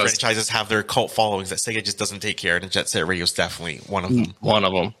Sega franchises have their cult followings that Sega just doesn't take care of, and Jet Set Radio is definitely one of them. One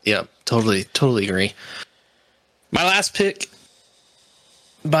of them. Yep, totally agree. My last pick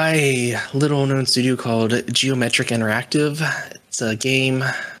by a little known studio called Geometric Interactive. It's a game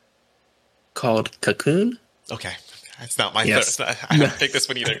called Cocoon. Okay. It's not my I don't pick this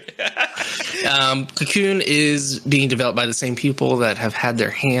one either. Cocoon is being developed by the same people that have had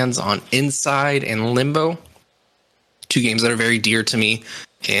their hands on Inside and Limbo, two games that are very dear to me.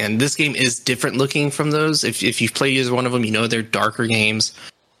 And this game is different looking from those. If you've played either one of them, you know they're darker games,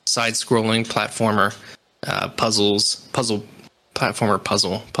 side-scrolling platformer, puzzle platformer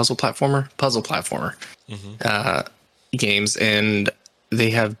games, and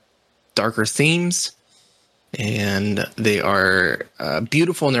they have darker themes. And they are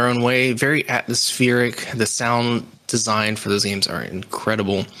beautiful in their own way, very atmospheric. The sound design for those games are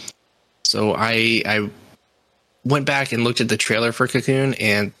incredible. So I went back and looked at the trailer for Cocoon,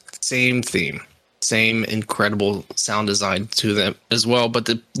 and same theme, same incredible sound design to them as well. But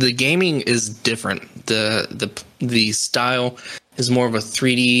the gaming is different. The style is more of a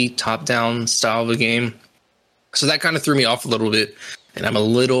 3D top-down style of a game. So that kind of threw me off a little bit, and I'm a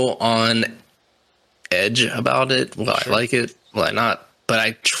little on edge about it. Will I like it? Will I not? But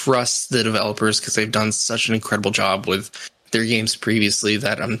I trust the developers because they've done such an incredible job with their games previously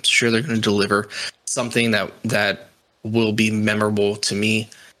that I'm sure they're going to deliver something that will be memorable to me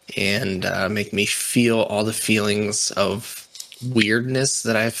and make me feel all the feelings of weirdness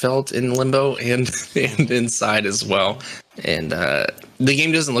that I felt in Limbo and Inside as well. And the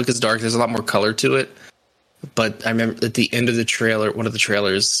game doesn't look as dark. There's a lot more color to it. But I remember at the end of the trailer, one of the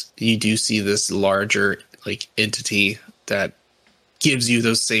trailers, you do see this larger like entity that gives you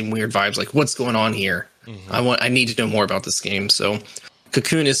those same weird vibes. Like, what's going on here? Mm-hmm. I need to know more about this game. So,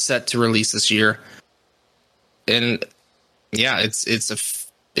 Cocoon is set to release this year, and yeah, it's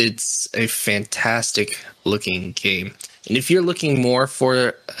a fantastic looking game. And if you're looking more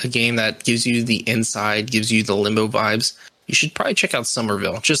for a game that gives you the inside, gives you the Limbo vibes, you should probably check out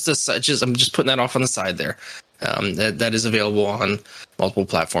Somerville. I'm just putting that off on the side there. That is available on multiple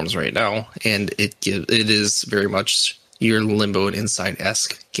platforms right now, and it is very much your Limbo and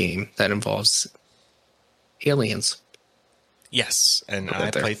Inside-esque game that involves aliens. Yes, and I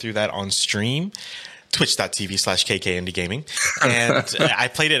played through that on stream, twitch.tv/KK Indie Gaming, and I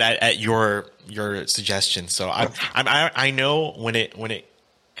played it at your suggestion. So I know when it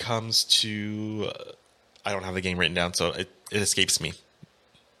comes to I don't have the game written down, so it escapes me.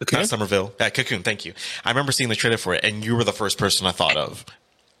 Okay. Not Somerville. Cocoon, thank you. I remember seeing the trailer for it, and you were the first person I thought of.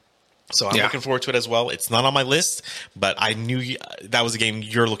 So I'm looking forward to it as well. It's not on my list, but I knew that was a game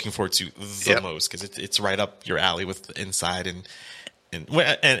you're looking forward to the most because it's right up your alley with Inside and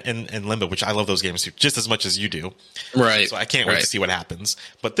Limbo, which I love those games too, just as much as you do. Right. So I can't wait to see what happens.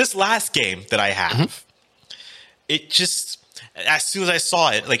 But this last game that I have, it just, as soon as I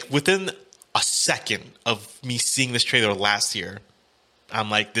saw it, like within a second of me seeing this trailer last year, I'm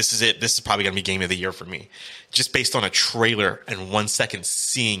like, this is it. This is probably going to be game of the year for me. Just based on a trailer and 1 second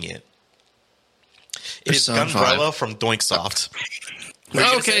seeing it. It is Gunbrella from Doinksoft.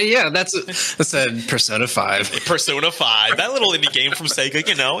 Okay, yeah, that's a Persona 5. Persona 5. That little indie game from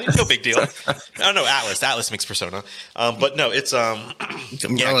Sega, no big deal. I don't know, Atlas makes Persona. But no, it's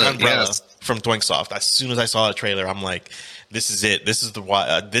Gunbrella from Doinksoft. As soon as I saw the trailer, I'm like, this is it. This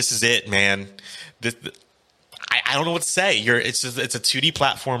is it, man. I don't know what to say. It's a 2D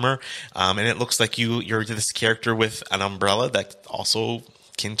platformer, and it looks like you're this character with an umbrella that also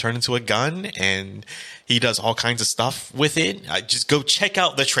can turn into a gun, and he does all kinds of stuff with it. Just go check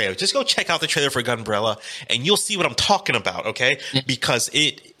out the trailer. Just go check out the trailer for Gunbrella, and you'll see what I'm talking about, okay? Because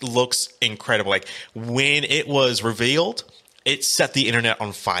it looks incredible. Like, when it was revealed, it set the internet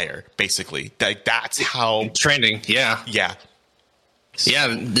on fire, basically. That's how... Trending, yeah. Yeah. Yeah,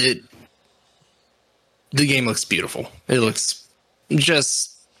 the game looks beautiful. It looks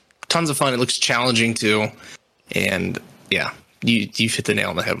just tons of fun. It looks challenging, too. And, yeah. You hit the nail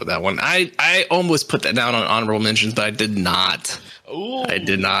on the head with that one. I almost put that down on honorable mentions, but I did not. Ooh. I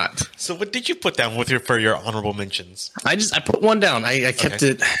did not. So what did you put down for your honorable mentions? I put one down. I kept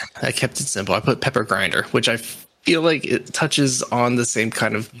it simple. I put Pepper Grinder, which I feel like it touches on the same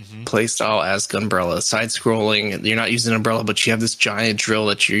kind of play style as Gunbrella. Side scrolling. You're not using an umbrella, but you have this giant drill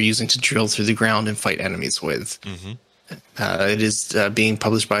that you're using to drill through the ground and fight enemies with. It is being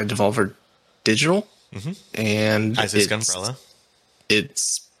published by Devolver Digital, and as is Gunbrella.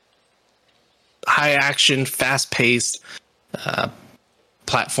 It's high action, fast paced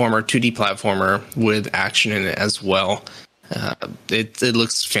platformer, 2D platformer with action in it as well. It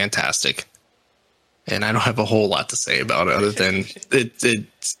looks fantastic, and I don't have a whole lot to say about it other than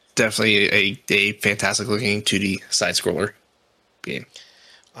it's definitely a fantastic looking 2D side scroller game.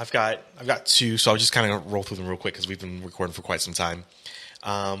 I've got two, so I'll just kind of roll through them real quick because we've been recording for quite some time.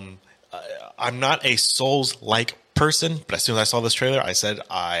 I'm not a Souls-like person, but as soon as I saw this trailer, I said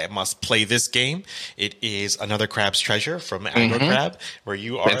I must play this game. It is Another Crab's Treasure from Aggro Crab, where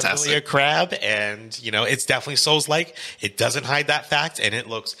you are really a crab, and it's definitely Souls-like. It doesn't hide that fact, and it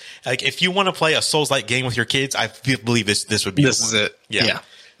looks like if you want to play a Souls-like game with your kids, I believe this would be this is it. Yeah,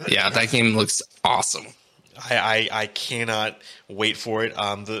 that game looks awesome. I cannot wait for it.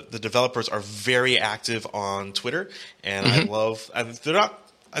 The developers are very active on Twitter, and I love. And they're not.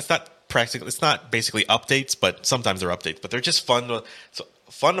 It's not basically updates, but sometimes they're updates. But they're just fun to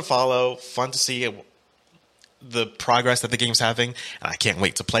follow, fun to see the progress that the game's having, and I can't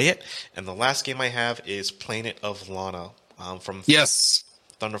wait to play it. And the last game I have is Planet of Lana from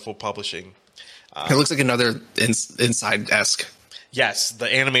Thunderful Publishing. It looks like another Inside-esque. Yes,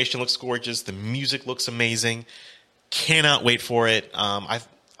 the animation looks gorgeous. The music looks amazing. Cannot wait for it. I'm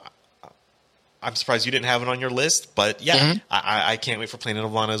surprised you didn't have it on your list, but yeah, I can't wait for Planet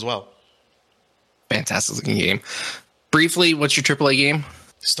of Lana as well. Fantastic looking game. Briefly, what's your AAA game?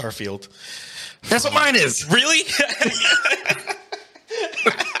 Starfield. That's what mine is. Really?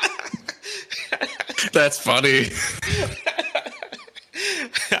 That's funny.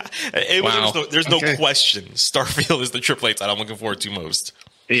 There's no question. Starfield is the AAA title I'm looking forward to most.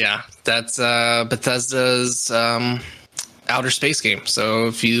 Yeah, that's Bethesda's outer space game. So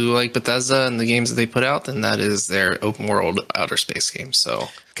if you like Bethesda and the games that they put out, then that is their open world outer space game. So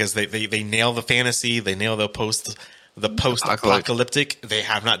because they nail the fantasy, they nail the post apocalyptic. They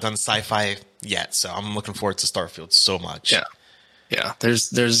have not done sci-fi yet, so I'm looking forward to Starfield so much. Yeah.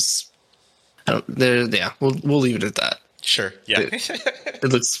 We'll leave it at that. Sure. Yeah. It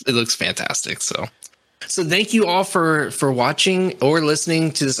looks fantastic. So thank you all for watching or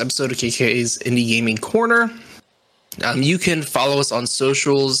listening to this episode of KK's Indie Gaming Corner. You can follow us on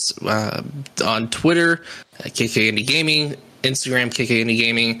socials, on Twitter, KK Indie Gaming, Instagram, KK Indie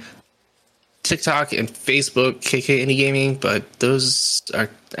Gaming, TikTok and Facebook, KK Indie Gaming, but those are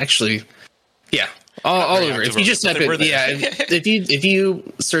actually, all over. If you just type it, if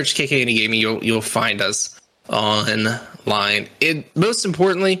you search KK Indie Gaming, you'll find us online. Most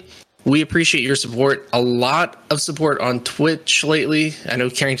importantly, we appreciate your support. A lot of support on Twitch lately. I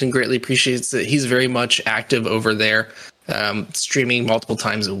know Carrington greatly appreciates it. He's very much active over there, streaming multiple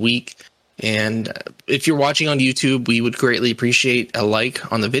times a week. And if you're watching on YouTube, we would greatly appreciate a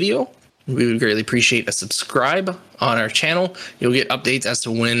like on the video. We would greatly appreciate a subscribe on our channel. You'll get updates as to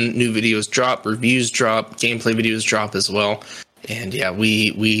when new videos drop, reviews drop, gameplay videos drop as well. And yeah,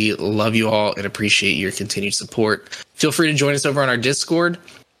 we love you all and appreciate your continued support. Feel free to join us over on our Discord.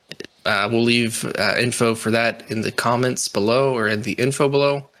 We'll leave info for that in the comments below or in the info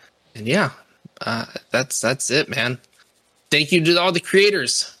below. And yeah, that's it, man. Thank you to all the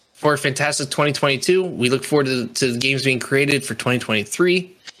creators for a fantastic 2022. We look forward to the games being created for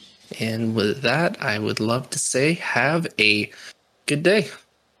 2023. And with that, I would love to say have a good day.